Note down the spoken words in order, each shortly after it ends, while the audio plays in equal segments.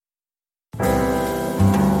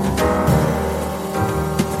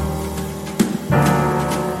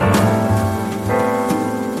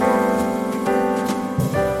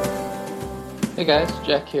Hey guys,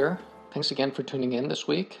 Jack here. Thanks again for tuning in this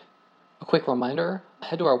week. A quick reminder,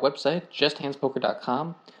 head to our website,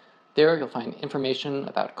 justhandspoker.com. There you'll find information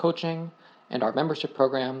about coaching and our membership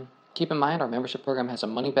program. Keep in mind our membership program has a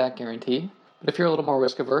money-back guarantee, but if you're a little more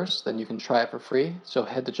risk-averse, then you can try it for free. So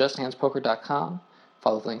head to justhandspoker.com,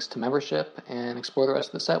 follow the links to membership, and explore the rest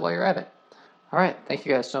of the site while you're at it. Alright, thank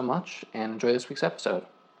you guys so much, and enjoy this week's episode.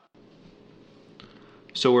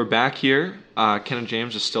 So we're back here. Ken and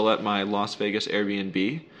James is still at my Las Vegas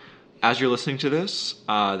Airbnb. As you're listening to this,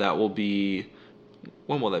 that will be...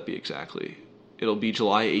 When will that be exactly? It'll be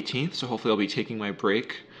July 18th, so hopefully I'll be taking my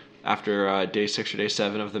break after day 6 or day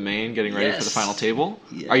 7 of the main, getting ready for the final table.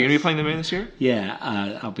 Yes. Are you going to be playing the main this year? Yeah,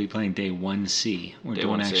 I'll be playing day 1C. We're day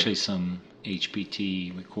doing 1C. Actually some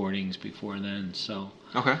HPT recordings before then, so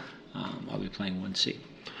okay. I'll be playing 1C.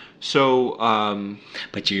 So,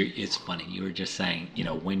 but it's funny. You were just saying,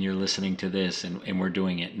 when you're listening to this, and we're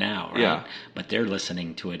doing it now, right? Yeah. But they're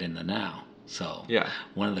listening to it in the now. So, yeah.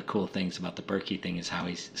 One of the cool things about the Berkey thing is how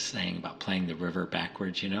he's saying about playing the river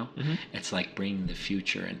backwards. Mm-hmm. It's like bringing the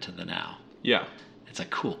future into the now. Yeah. It's a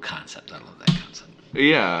cool concept. I love that concept.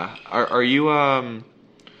 Yeah. Are you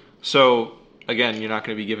So again, you're not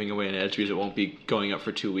going to be giving away an edge because it won't be going up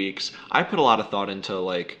for 2 weeks. I put a lot of thought into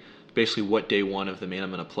basically what day 1 of the main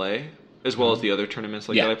I'm going to play, as well as the other tournaments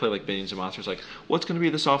that I play, like Minions and Monsters. Like, what's going to be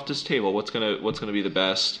the softest table? What's going to be the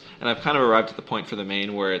best? And I've kind of arrived at the point for the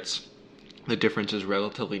main where the difference is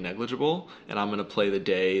relatively negligible, and I'm going to play the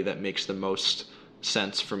day that makes the most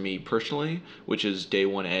sense for me personally, which is day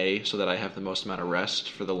 1A, so that I have the most amount of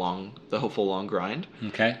rest for the hopeful long grind.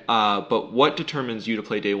 Okay. But what determines you to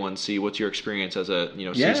play day 1C? What's your experience as a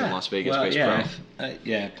seasoned Las Vegas-based pro?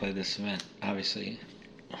 I play this event, obviously.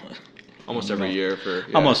 Almost every year for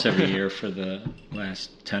the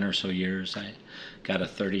last 10 or so years. I got a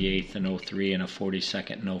 38th in 03 and a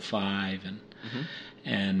 42nd in 05.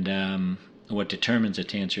 And what determines it,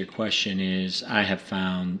 to answer your question, is I have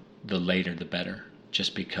found the later the better,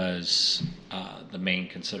 just because the main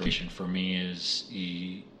consideration for me is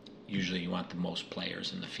usually you want the most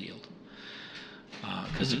players in the field.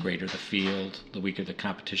 Because the greater the field, the weaker the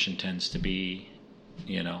competition tends to be.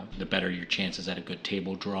 The better your chances at a good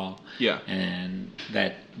table draw. Yeah. And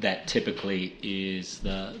that typically is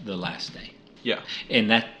the last day. Yeah. And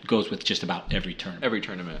that goes with just about every tournament. Every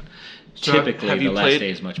tournament. So typically, the last day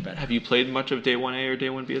is much better. Have you played much of day 1A or day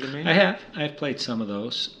 1B of the main? I have. I've played some of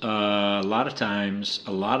those. A lot of times,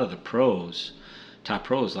 a lot of the top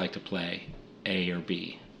pros like to play A or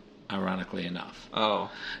B, ironically enough. Oh.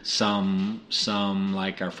 Some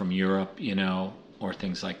are from Europe, or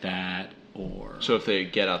things like that. So if they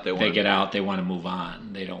get out, they want to move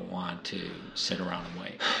on. They don't want to sit around and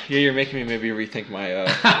wait. Yeah, you're making me maybe rethink my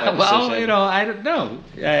well, decision. I don't know.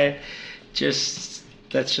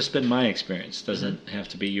 That's just been my experience. Doesn't have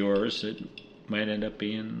to be yours. It might end up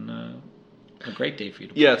being a great day for you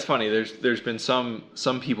to play. Yeah, it's funny. There's been some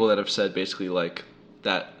people that have said basically like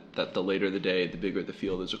that the later the day, the bigger the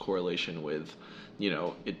field, is a correlation with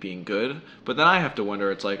it being good. But then I have to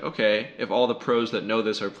wonder, it's like, okay, if all the pros that know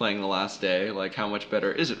this are playing the last day, like how much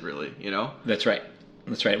better is it really, That's right.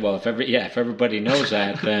 Well, if everybody knows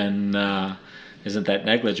that, then isn't that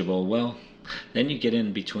negligible? Well, then you get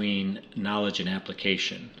in between knowledge and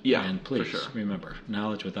application. Yeah, and please for sure. Remember,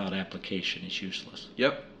 knowledge without application is useless.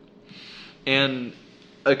 Yep. And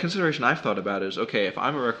a consideration I've thought about is, okay, if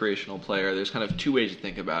I'm a recreational player, there's kind of 2 ways to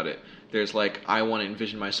think about it. There's I want to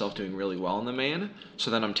envision myself doing really well in the main,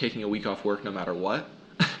 so then I'm taking a week off work no matter what.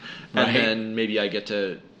 And then maybe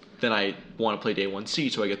then I want to play day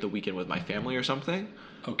 1C, so I get the weekend with my family or something.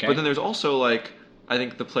 Okay. But then there's also I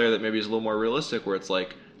think the player that maybe is a little more realistic, where it's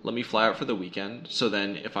let me fly out for the weekend, so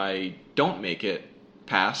then if I don't make it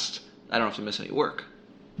past, I don't have to miss any work.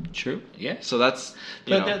 True. Yeah. So that's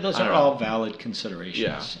those are all valid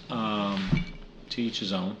considerations. Yeah. To each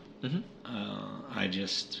his own. Mm-hmm.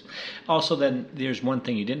 Also then there's one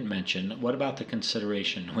thing you didn't mention. What about the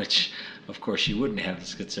consideration, which of course you wouldn't have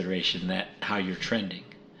this consideration, that how you're trending.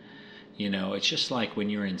 It's just like when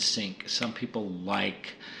you're in sync. Some people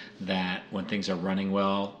like that when things are running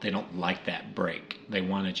well, they don't like that break. They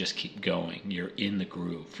want to just keep going. You're in the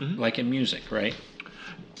groove. Mm-hmm. Like in music, right?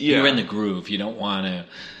 Yeah. You're in the groove. You don't want to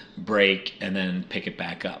break and then pick it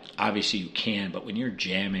back up. Obviously you can, but when you're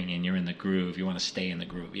jamming and you're in the groove, you want to stay in the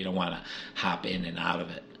groove. You don't want to hop in and out of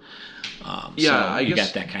it. You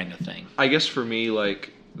got that kind of thing. I guess for me,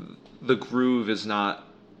 the groove is not...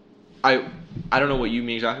 I don't know what you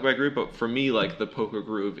mean exactly by groove, but for me, the poker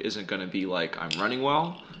groove isn't going to be I'm running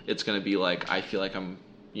well. It's going to be I feel like I'm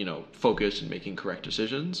focused and making correct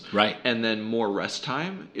decisions. Right. And then more rest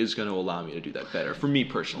time is going to allow me to do that better, for me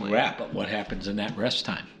personally. Yeah, but what happens in that rest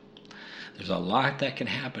time? There's a lot that can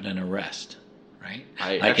happen in a rest, right?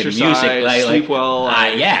 I exercise, sleep well.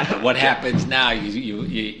 Yeah, but what happens now?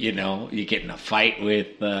 You get in a fight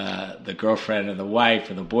with the girlfriend or the wife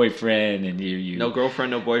or the boyfriend, and you no girlfriend,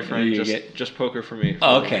 no boyfriend, just poker for me. For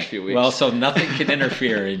okay. The next few weeks. Well, so nothing can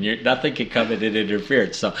interfere, and nothing can come in and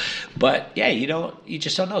interfere. So, but yeah, you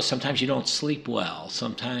just don't know. Sometimes you don't sleep well.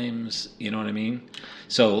 Sometimes, you know what I mean.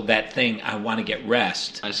 So that thing, I want to get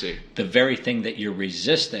rest. I see. The very thing that you're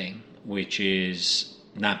resisting, which is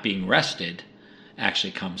not being rested,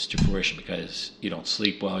 actually comes to fruition because you don't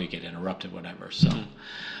sleep well, you get interrupted, whatever. So,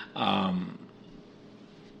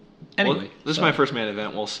 anyway. Well, this is my first main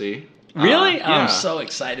event. We'll see. Really? Yeah. I'm so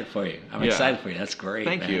excited for you. I'm excited for you. That's great.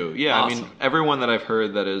 Thank man. you. Yeah, Awesome. I mean, everyone that I've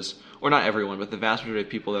heard that is, or not everyone, but the vast majority of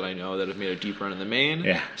people that I know that have made a deep run in the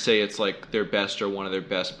main say it's like their best or one of their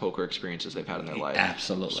best poker experiences they've had in their life.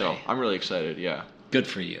 Absolutely. So I'm really excited. Yeah. Good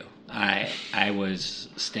for you. I was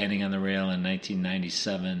standing on the rail in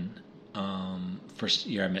 1997. First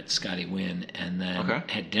year I met Scotty Wynn, and then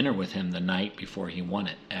had dinner with him the night before he won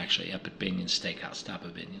it, actually, up at Binion's Steakhouse, top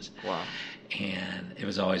of Binion's. Wow. And it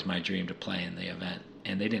was always my dream to play in the event.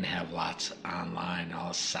 And they didn't have lots online, all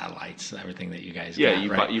the satellites, everything that you guys got,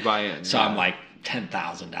 right? You buy in. So I'm like,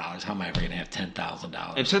 $10,000. How am I ever going to have $10,000?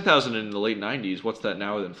 And $10,000 in the late 90s, what's that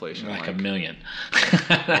now with inflation? Like $1 million.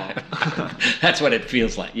 That's what it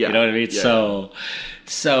feels like. Yeah. You know what I mean? Yeah.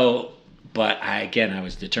 So, but I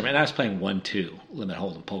was determined. I was playing 1-2 limit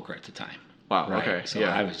hold'em poker at the time. Wow. Right? Okay. So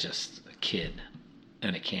I was just a kid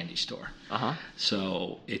in a candy store.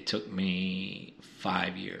 So it took me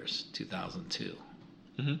 5 years, 2002,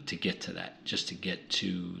 to get to that, just to get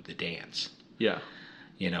to the dance. Yeah.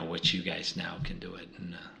 Which you guys now can do it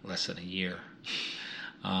in less than a year.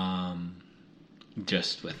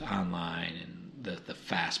 Just with online and the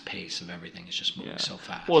fast pace of everything is just moving so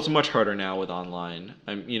fast. Well, it's much harder now with online.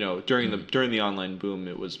 During the online boom,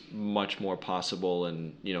 it was much more possible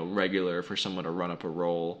and regular for someone to run up a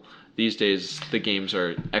roll. These days, the games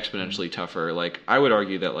are exponentially tougher. Like I would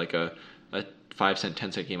argue that like a 5-cent,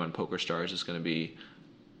 10-cent game on PokerStars is going to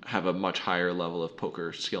have a much higher level of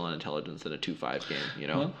poker skill and intelligence than a 2-5 game.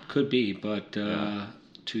 Well, could be, but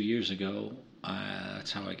 2 years ago,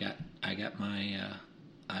 that's how I got my.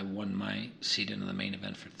 I won my seat into the main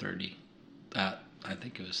event for $30. I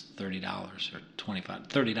think it was $30 or $25,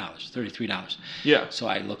 $33. Yeah. So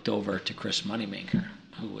I looked over to Chris Moneymaker,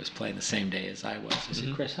 who was playing the same day as I was. I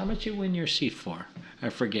said, Chris, how much you win your seat for? I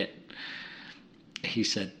forget. He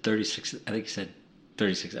said 36. I think he said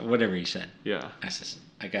 36. Whatever he said. Yeah. I said,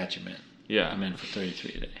 I got you, man. Yeah. I'm in for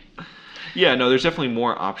 33 today. Yeah. No, there's definitely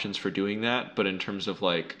more options for doing that, but in terms of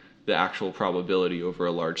like the actual probability over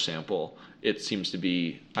a large sample, it seems to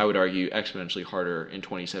be, I would argue, exponentially harder in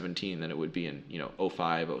 2017 than it would be in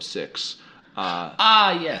 05, 06. Yes.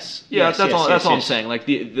 Yeah, yes, that's yes, all I'm saying. Like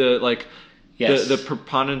Yes. the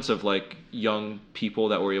preponderance of like young people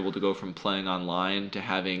that were able to go from playing online to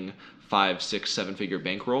having 5, 6, 7-figure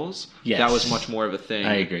bankrolls. Yes. That was much more of a thing.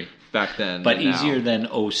 I agree. Back then, but than easier now.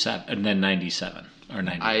 than 07 than 97 or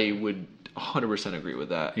 90. I would 100% agree with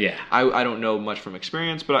that. Yeah. I don't know much from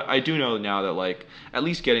experience, but I do know now that like at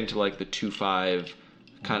least getting to like the 2-5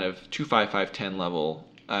 kind of 2-5, 5-10 level.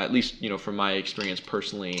 At least, from my experience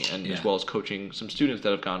personally, and as well as coaching some students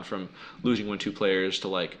that have gone from losing 1-2 players to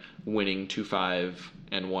like winning 2-5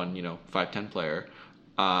 and 1, 5-10 player.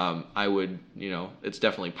 I would, it's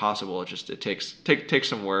definitely possible. It takes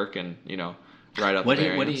some work and, right up. What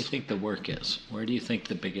do you think the work is? Where do you think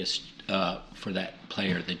the biggest for that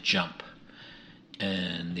player, the jump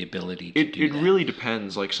and the ability to do that? It really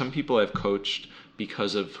depends. Like some people I've coached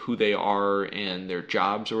because of who they are and their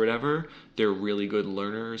jobs or whatever, they're really good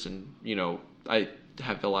learners, and I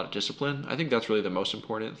have a lot of discipline. I think that's really the most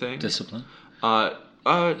important thing. Discipline?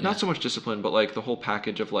 Not so much discipline, but like the whole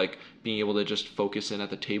package of like being able to just focus in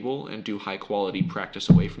at the table and do high quality practice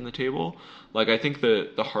away from the table. Like I think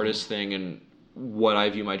the hardest thing, and what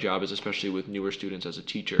I view my job as, especially with newer students as a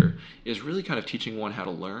teacher, is really kind of teaching one how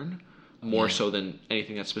to learn more so than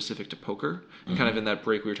anything that's specific to poker. And kind of in that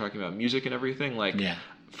break we were talking about music and everything. Like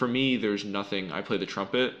for me, there's nothing. I play the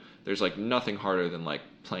trumpet. There's like nothing harder than like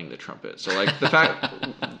playing the trumpet. So like the fact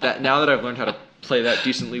that now that I've learned how to play that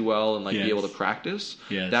decently well and like be able to practice,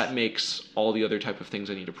 that makes all the other type of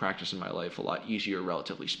things I need to practice in my life a lot easier,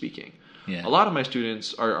 relatively speaking. A lot of my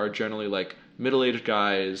students are generally like middle-aged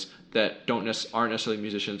guys that aren't necessarily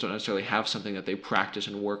musicians, don't necessarily have something that they practice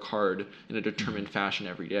and work hard in a determined fashion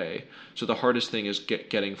every day. So the hardest thing is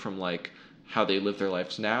getting from like how they live their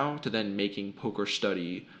lives now to then making poker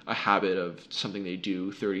study a habit of something they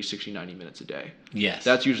do 30, 60, 90 minutes a day. Yes.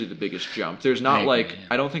 That's usually the biggest jump. There's not agree, yeah.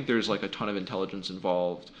 I don't think there's like a ton of intelligence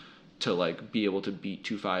involved to like be able to beat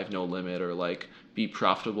 2-5 no limit or like be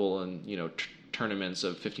profitable in, tournaments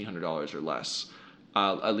of $1,500 or less.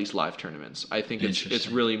 At least live tournaments. I think it's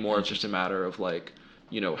really more of just a matter of like,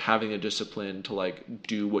 having a discipline to like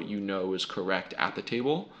do what is correct at the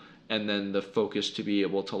table, and then the focus to be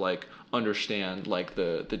able to like understand like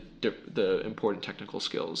the important technical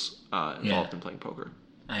skills involved in playing poker.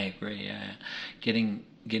 I agree. Yeah,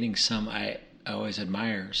 getting some. I always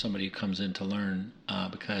admire somebody who comes in to learn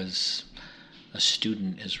because a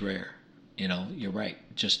student is rare. You're right.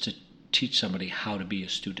 Just to teach somebody how to be a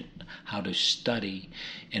student, how to study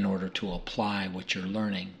in order to apply what you're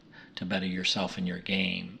learning to better yourself in your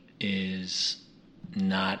game is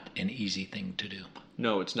not an easy thing to do.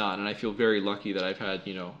 No, it's not, and I feel very lucky that I've had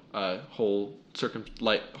a whole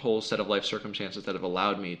set of life circumstances that have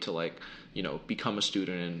allowed me to like become a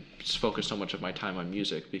student and just focus so much of my time on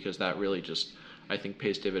music, because that really just I think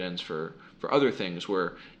pays dividends for other things.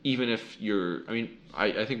 Where even if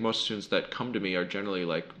I think most students that come to me are generally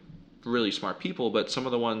like really smart people, but some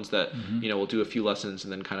of the ones that will do a few lessons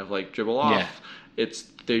and then kind of like dribble off,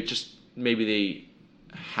 they just maybe they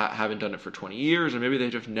haven't done it for 20 years, or maybe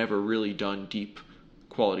they've just never really done deep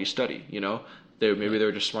quality study.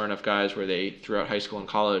 They're just smart enough guys where they throughout high school and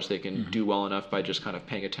college they can do well enough by just kind of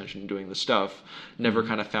paying attention and doing the stuff. Never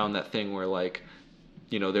kind of found that thing where like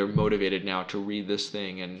they're motivated now to read this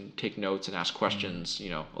thing and take notes and ask questions,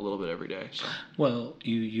 a little bit every day. So. Well,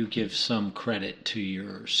 you give some credit to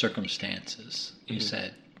your circumstances, you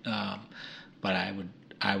said, but I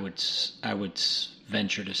would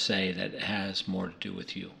venture to say that it has more to do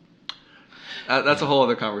with you. That's a whole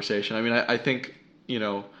other conversation. I mean, I think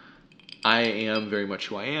I am very much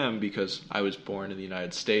who I am because I was born in the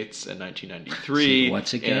United States in 1993. See,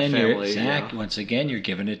 once again, once again, you're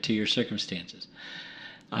giving it to your circumstances.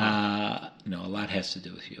 No, a lot has to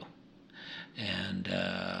do with you and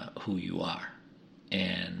who you are.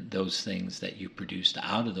 And those things that you produced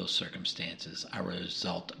out of those circumstances are a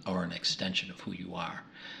result or an extension of who you are.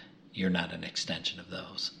 You're not an extension of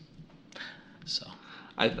those. So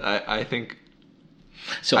I think.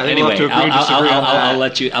 So anyway, I'll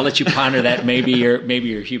let you ponder that. Maybe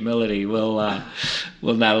your humility will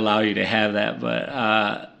not allow you to have that.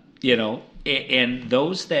 But and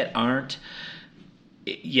those that aren't.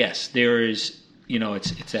 Yes, there is.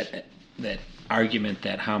 It's that argument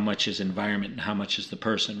that how much is environment and how much is the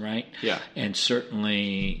person, right? Yeah. And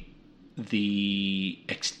certainly the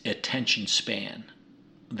attention span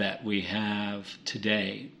that we have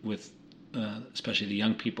today with especially the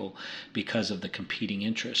young people because of the competing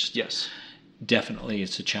interests. Yes. Definitely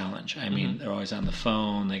it's a challenge. I mean, they're always on the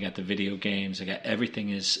phone, they got the video games, they got everything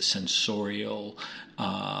is sensorial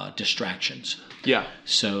distractions. Yeah.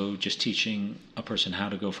 So just teaching a person how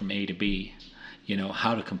to go from A to B,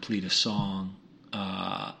 how to complete a song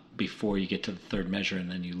before you get to the third measure and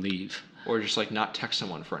then you leave. Or just like not text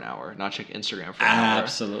someone for an hour, not check Instagram for an hour.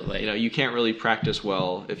 Absolutely. You can't really practice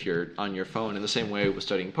well if you're on your phone. In the same way with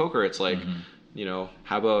studying poker, it's like,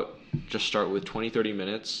 how about just start with 20, 30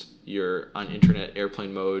 minutes. You're on internet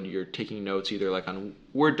airplane mode. You're taking notes either like on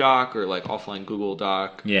Word doc or like offline Google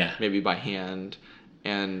Doc. Yeah. Maybe by hand.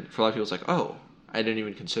 And for a lot of people, it's like, oh, I didn't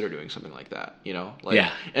even consider doing something like that.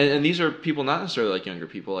 Yeah. And these are people not necessarily like younger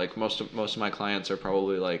people. Like most of my clients are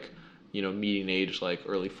probably like, median age like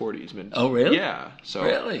early 40s. Oh, really? Yeah. So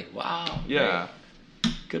really? Wow. Yeah.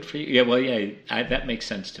 Good for you. Yeah. Well, yeah. That makes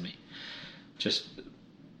sense to me. Just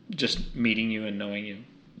meeting you and knowing you,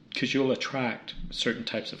 because you'll attract certain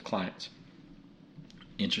types of clients.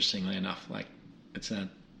 Interestingly enough, like it's not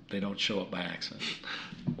they don't show up by accident.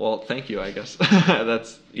 Well, thank you. I guess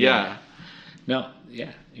that's yeah. No,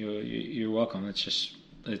 yeah. You're welcome. It's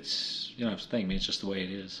it's the thing. I mean, it's just the way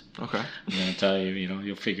it is. Okay. I'm gonna tell you.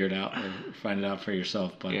 You'll figure it out or find it out for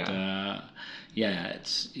yourself. But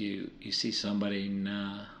it's you see somebody and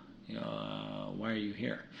why are you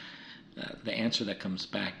here? The answer that comes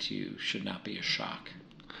back to you should not be a shock.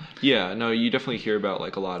 Yeah, no, you definitely hear about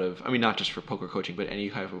like a lot of, not just for poker coaching, but any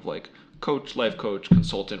type of like coach, life coach,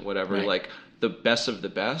 consultant, whatever, right. Like the best of the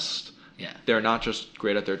best. Yeah. They're not just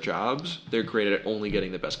great at their jobs, they're great at only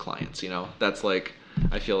getting the best clients, That's like,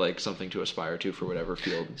 I feel like something to aspire to for whatever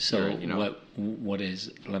field. So you're in, what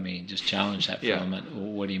is, let me just challenge that for a moment.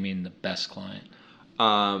 What do you mean the best client?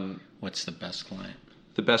 What's the best client?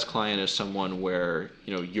 the best client is someone where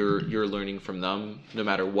you're learning from them no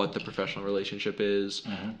matter what the professional relationship is.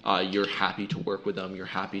 You're happy to work with them. You're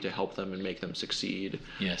happy to help them and make them succeed.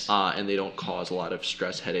 Yes. And they don't cause a lot of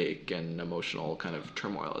stress, headache, and emotional kind of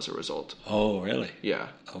turmoil as a result. Oh, really? Yeah.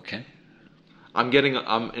 Okay.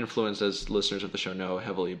 I'm influenced, as listeners of the show know,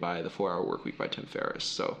 heavily by the 4-Hour Workweek by Tim Ferriss.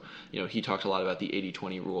 So, he talked a lot about the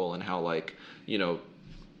 80-20 rule and how,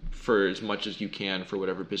 for as much as you can for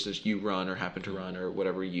whatever business you run or happen to run or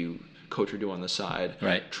whatever you coach or do on the side,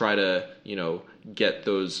 right, try to, get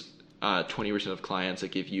those 20% of clients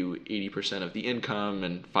that give you 80% of the income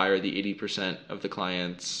and fire the 80% of the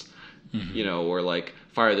clients, or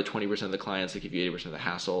fire the 20% of the clients that give you 80% of the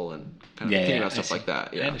hassle, and kind of thinking about stuff like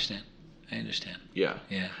that. Yeah. I understand. Yeah.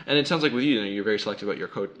 Yeah. And it sounds like with you, you're very selective about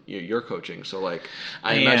your coaching. So I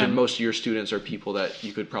imagine most of your students are people that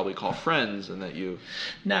you could probably call friends and that you...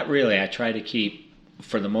 Not really. I try to keep,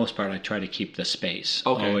 for the most part, the space.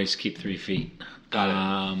 Okay. Always keep 3 feet.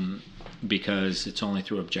 Got it. Because it's only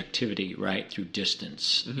through objectivity, right? Through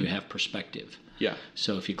distance, you have perspective. Yeah.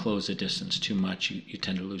 So if you close the distance too much, you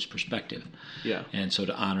tend to lose perspective. Yeah. And so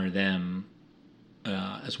to honor them,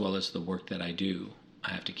 as well as the work that I do,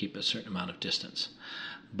 I have to keep a certain amount of distance.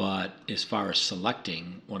 But as far as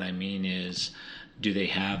selecting, what I mean is,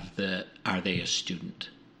 are they a student?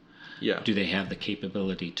 Yeah. Do they have the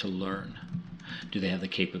capability to learn? Do they have the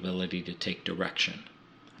capability to take direction?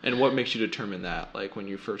 And what makes you determine that, when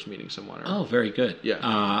you're first meeting someone? Oh, very good. Yeah.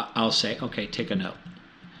 I'll say, okay, take a note.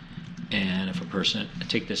 And if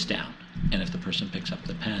take this down. And if the person picks up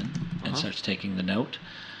the pen and starts taking the note,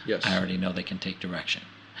 yes, I already know they can take direction.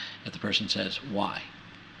 If the person says, why?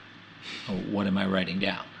 Or what am I writing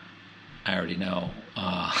down? I already know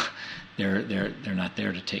they're not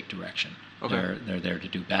there to take direction. Okay. They're there to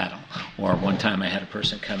do battle. Or one time I had a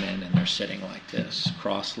person come in and they're sitting like this,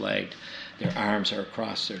 cross-legged. Their arms are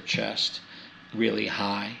across their chest, really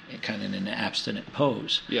high, and kind of in an abstinent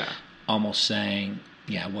pose. Yeah. Almost saying,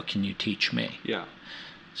 yeah, what can you teach me? Yeah.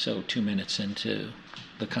 So 2 minutes into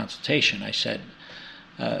the consultation, I said,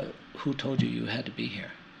 who told you had to be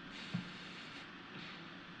here?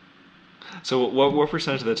 So what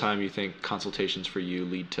percentage of the time you think consultations for you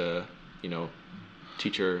lead to,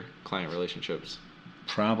 teacher-client relationships?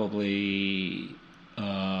 Probably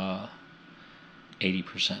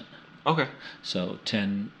 80%. Okay. So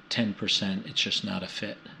 10% it's just not a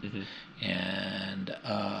fit. Mm-hmm. And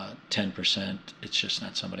 10% it's just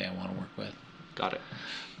not somebody I want to work with. Got it.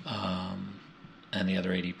 And the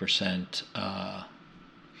other 80%,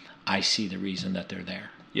 I see the reason that they're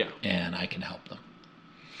there. Yeah. And I can help them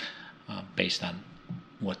based on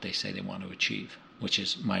what they say they want to achieve, which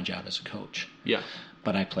is my job as a coach. Yeah.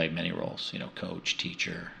 But I play many roles, coach,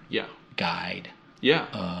 teacher, yeah, guide, yeah,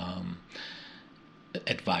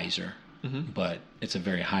 advisor. Mm-hmm. But it's a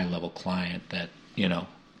very high-level client that,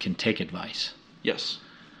 can take advice. Yes.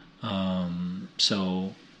 And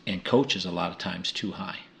coach is a lot of times too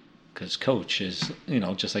high. Because coach is,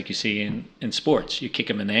 just like you see in sports, you kick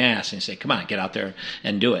them in the ass and you say, come on, get out there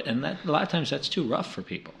and do it. And a lot of times that's too rough for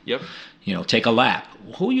people. Yep. Take a lap.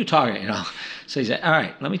 Who are you talking? So you say, all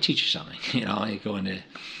right, let me teach you something. You go into,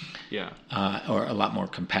 or a lot more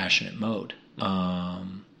compassionate mode.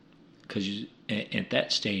 Because at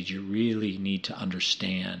that stage, you really need to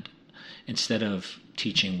understand, instead of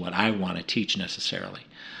teaching what I want to teach necessarily,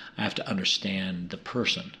 I have to understand the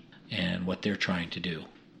person and what they're trying to do.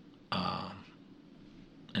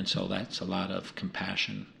 And so that's a lot of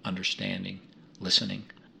compassion, understanding, listening,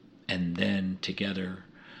 and then together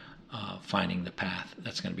finding the path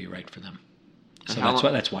that's going to be right for them. So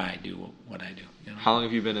that's why I do what I do. How long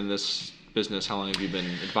have you been in this business? How long have you been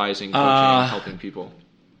advising, coaching, helping people?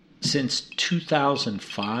 Since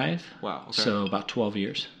 2005. Wow. Okay. So about 12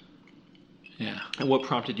 years. Yeah. And what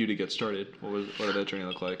prompted you to get started? What did that journey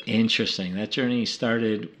look like? Interesting. That journey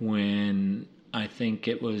started when I think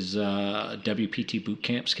it was WPT boot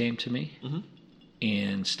camps came to me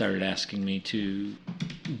and started asking me to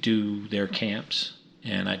do their camps.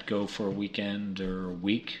 And I'd go for a weekend or a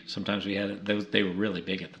week. Sometimes we had they were really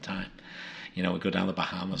big at the time. We'd go down to the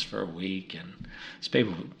Bahamas for a week, and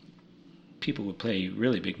people would pay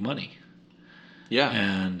really big money. Yeah.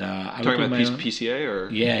 And I talking would do about PCA or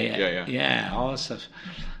yeah, all that stuff.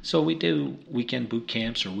 So we do weekend boot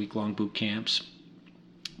camps or week-long boot camps,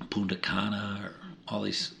 Punta Cana, or all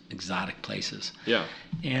these exotic places. Yeah.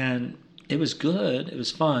 And it was good. It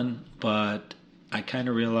was fun, but I kind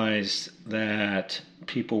of realized that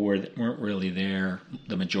people weren't really there.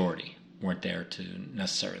 The majority weren't there to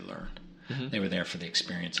necessarily learn. Mm-hmm. They were there for the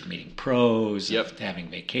experience of meeting pros, of having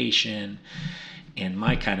vacation. And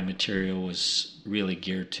my kind of material was really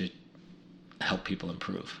geared to help people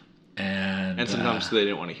improve. And sometimes they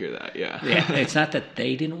didn't want to hear that. Yeah. Yeah, it's not that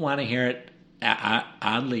they didn't want to hear it.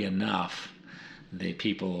 Oddly enough, the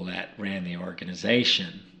people that ran the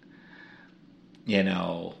organization,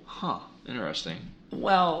 Huh. Interesting.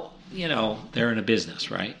 well, they're in a business,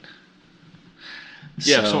 right?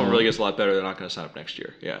 Yeah, if So, someone really gets a lot better, they're not going to sign up next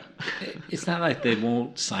year. Yeah. it's not like they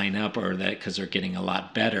won't sign up or that because they're getting a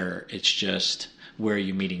lot better. It's just where are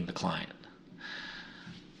you meeting the client?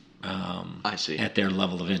 I see. At their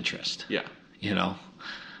level of interest. Yeah.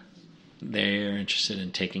 They're interested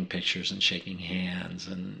in taking pictures and shaking hands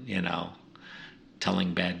and,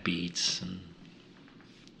 telling bad beats. And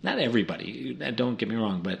not everybody, don't get me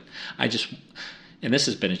wrong, but and this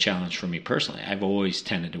has been a challenge for me personally. I've always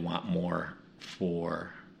tended to want more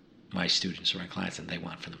for my students or my clients than they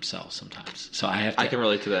want for themselves sometimes. So I can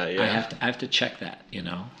relate to that, yeah. I have to check that,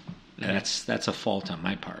 That's a fault on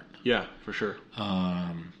my part. Yeah, for sure.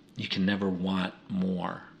 You can never want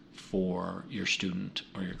more for your student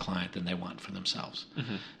or your client than they want for themselves.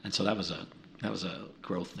 Mm-hmm. And so that was a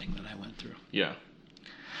growth thing that I went through. Yeah.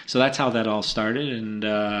 So that's how that all started. And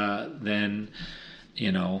then,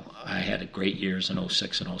 I had great years in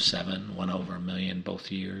 06 and 07, won over $1 million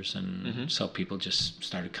both years. And so people just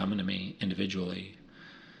started coming to me individually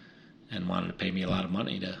and wanted to pay me a lot of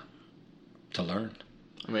money to learn.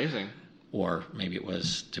 Amazing. Or maybe it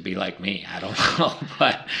was to be like me. I don't know.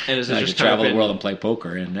 But and is it I just could travel the world and play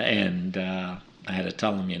poker. And I had to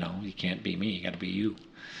tell them, you can't be me. You got to be you.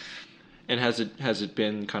 And has it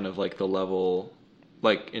been kind of like the level,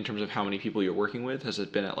 like in terms of how many people you're working with, has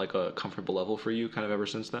it been at like a comfortable level for you kind of ever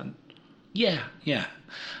since then? Yeah.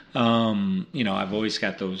 I've always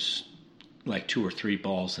got those like 2 or 3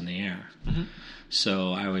 balls in the air. Mm-hmm.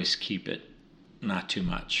 So I always keep it not too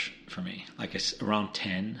much for me. Like around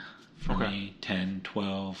 10 for me, 10,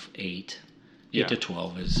 12, 8. 8 to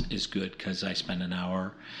 12 is good because I spend an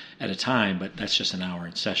hour at a time, but that's just an hour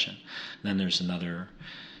in session. And then there's another,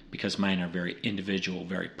 because mine are very individual,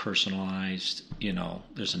 very personalized,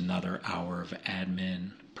 there's another hour of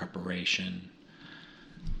admin, preparation,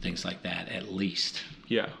 things like that at least.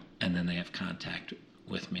 Yeah. And then they have contact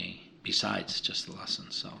with me besides just the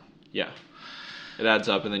lessons. So yeah, it adds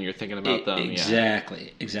up, and then you're thinking about them.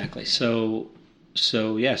 Exactly. So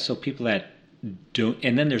people that don't,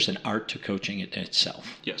 and then there's an art to coaching it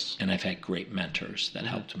itself. Yes. And I've had great mentors that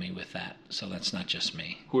helped me with that. So that's not just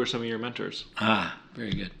me. Who are some of your mentors?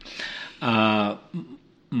 Very good.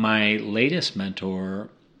 My latest mentor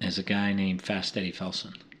is a guy named Fast Eddie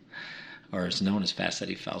Felsen, or is known as Fast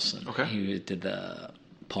Eddie Felsen. Okay. He did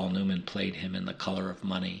Paul Newman played him in The Color of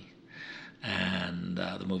Money and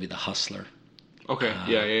the movie The Hustler. Okay.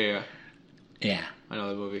 Yeah. Yeah. I know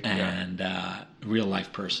that movie. And real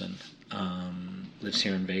life person. Lives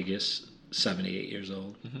here in Vegas, 78 years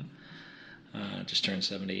old. Mm-hmm. Just turned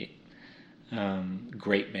 78.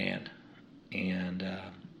 Great man. And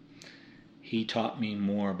he taught me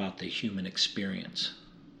more about the human experience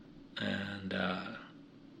and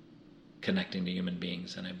connecting to human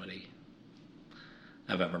beings than anybody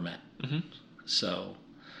I've ever met. Mm-hmm. So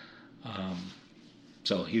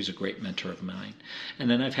he was a great mentor of mine. And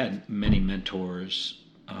then I've had many mentors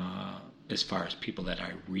as far as people that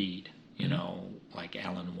I read, like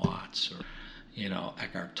Alan Watts or,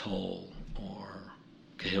 Eckhart Tolle or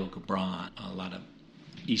Kahlil Gibran, a lot of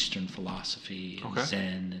Eastern philosophy and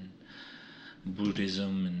Zen and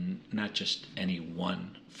Buddhism, and not just any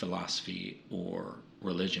one philosophy or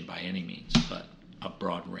religion by any means, but a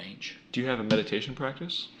broad range. Do you have a meditation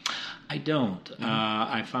practice? I don't. Mm-hmm.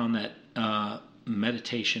 I found that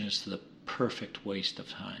meditation is the perfect waste of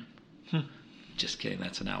time. Just kidding.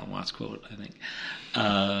 That's an Alan Watts quote, I think.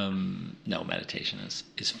 No, meditation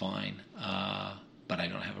is fine. But I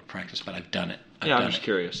don't have a practice, but I've done it. I'm just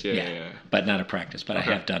curious. Yeah. But not a practice, but I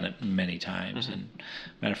have done it many times. Mm-hmm. And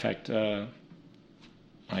matter of fact,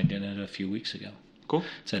 I did it a few weeks ago. Cool.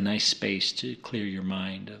 It's a nice space to clear your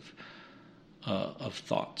mind of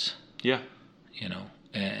thoughts. Yeah.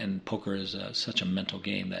 And poker is such a mental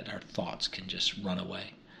game that our thoughts can just run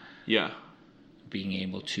away. Yeah. Being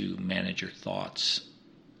able to manage your thoughts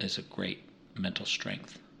is a great mental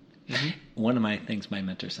strength. Mm-hmm. One of my things my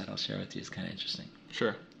mentor said I'll share with you is kind of interesting.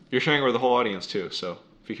 Sure. You're sharing it with the whole audience too, so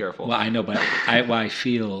be careful. Well, I know, but I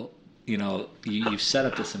feel, you've set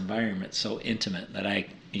up this environment so intimate that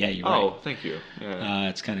you're right. Oh, thank you. Yeah.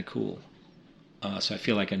 It's kind of cool. So I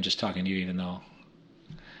feel like I'm just talking to you, even though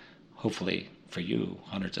hopefully for you,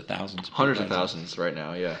 hundreds of thousands. Hundreds of thousands right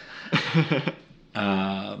now, yeah.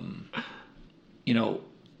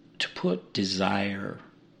 To put desire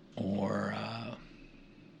or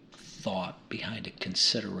thought behind a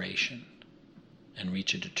consideration and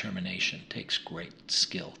reach a determination takes great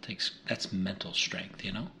skill. That's mental strength,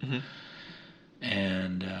 Mm-hmm.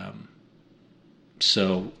 And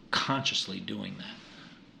so consciously doing that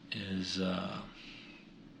is a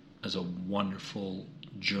wonderful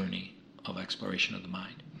journey of exploration of the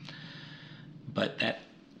mind. But that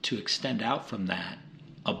to extend out from that,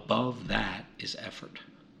 above that is effort.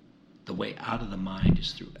 The way out of the mind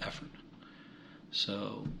is through effort.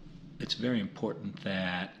 So it's very important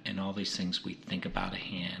that in all these things we think about a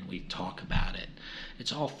hand, we talk about it.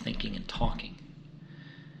 It's all thinking and talking.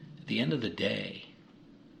 At the end of the day,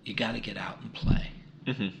 you got to get out and play.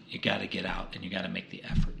 Mm-hmm. You got to get out and you got to make the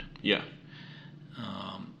effort. Yeah.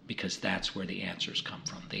 Because that's where the answers come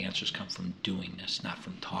from. The answers come from doing this, not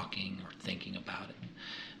from talking or thinking about it.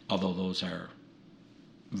 Although those are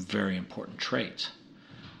very important traits.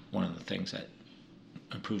 One of the things that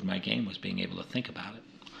improved my game was being able to think about it.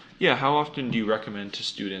 Yeah, how often do you recommend to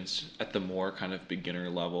students at the more kind of beginner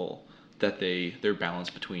level that their balance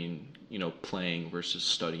between, playing versus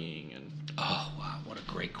studying and Oh, wow, what a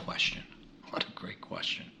great question. What a great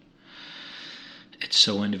question. It's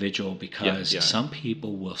so individual because some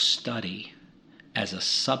people will study as a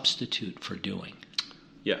substitute for doing.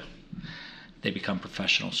 Yeah. They become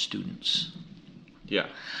professional students. Yeah.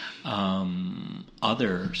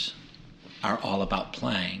 Others are all about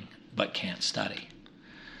playing but can't study.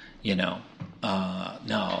 No,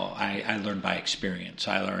 I learned by experience.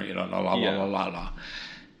 I learned, la.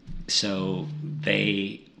 So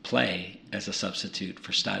they play as a substitute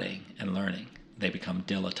for studying and learning. They become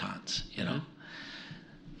dilettantes,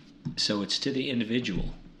 So it's to the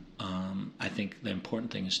individual. I think the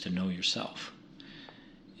important thing is to know yourself.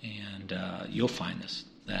 And you'll find this,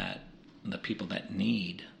 that the people that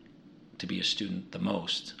need to be a student the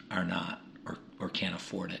most are not or can't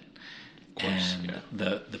afford it. Of course, And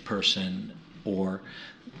the person, or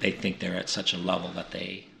they think they're at such a level that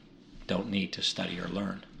they don't need to study or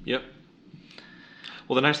learn. Yep.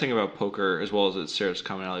 Well, the nice thing about poker, as well as it's Sarah's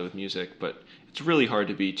commonality with music, but it's really hard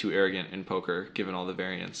to be too arrogant in poker, given all the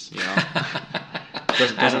variance,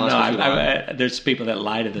 Doesn't I don't last know. There's people that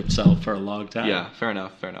lie to themselves for a long time. Yeah, fair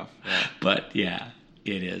enough. Yeah. But yeah,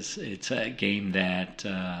 it is. It's a game that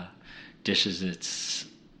dishes its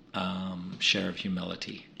share of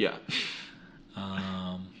humility. Yeah.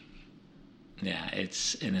 Yeah,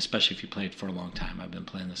 and especially if you played for a long time. I've been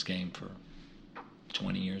playing this game for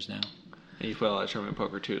 20 years now. And you play a lot of tournament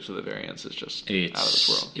poker too, so the variance is just out of this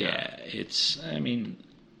world. Yeah, it's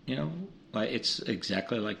it's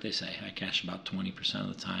exactly like they say. I cash about 20% of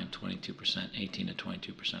the time, 22%, 18 to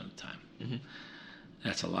 22% of the time. Mm-hmm.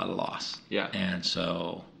 That's a lot of loss. Yeah. And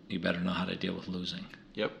so you better know how to deal with losing.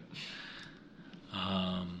 Yep.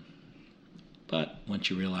 But once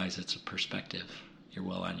you realize it's a perspective, you're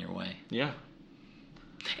well on your way. Yeah.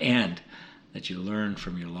 And that you learn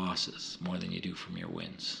from your losses more than you do from your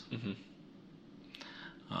wins. Mm-hmm.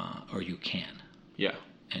 Or you can. Yeah.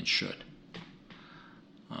 And should.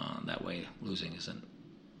 That way losing isn't,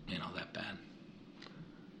 that bad.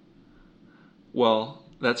 Well,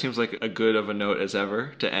 that seems like a good of a note as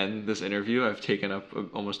ever to end this interview. I've taken up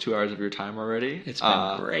almost 2 hours of your time already. It's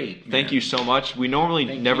been great, man. Thank you so much. We normally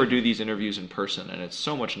never do these interviews in person, and it's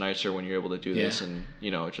so much nicer when you're able to do this. And,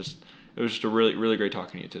 it was just a really, really great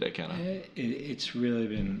talking to you today, Kenna. It's really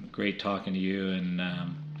been great talking to you, and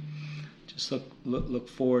just look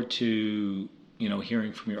forward to,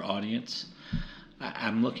 hearing from your audience.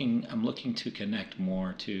 I'm looking to connect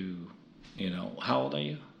more to, how old are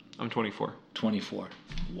you? I'm 24. 24.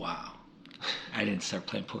 Wow. I didn't start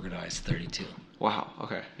playing poker until I was 32. Wow.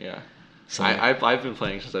 Okay. Yeah. So I've been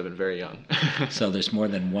playing since I've been very young. So there's more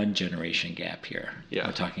than one generation gap here. Yeah.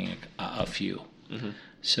 We're talking a few. Mm-hmm.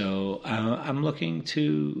 So I'm looking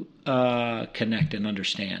to connect and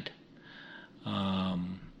understand,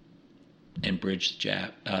 and bridge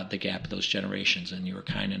the gap of those generations. And you were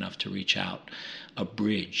kind enough to reach out a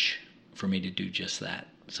bridge for me to do just that.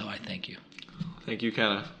 So I thank you. Thank you,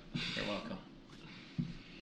 Kenna. You're welcome.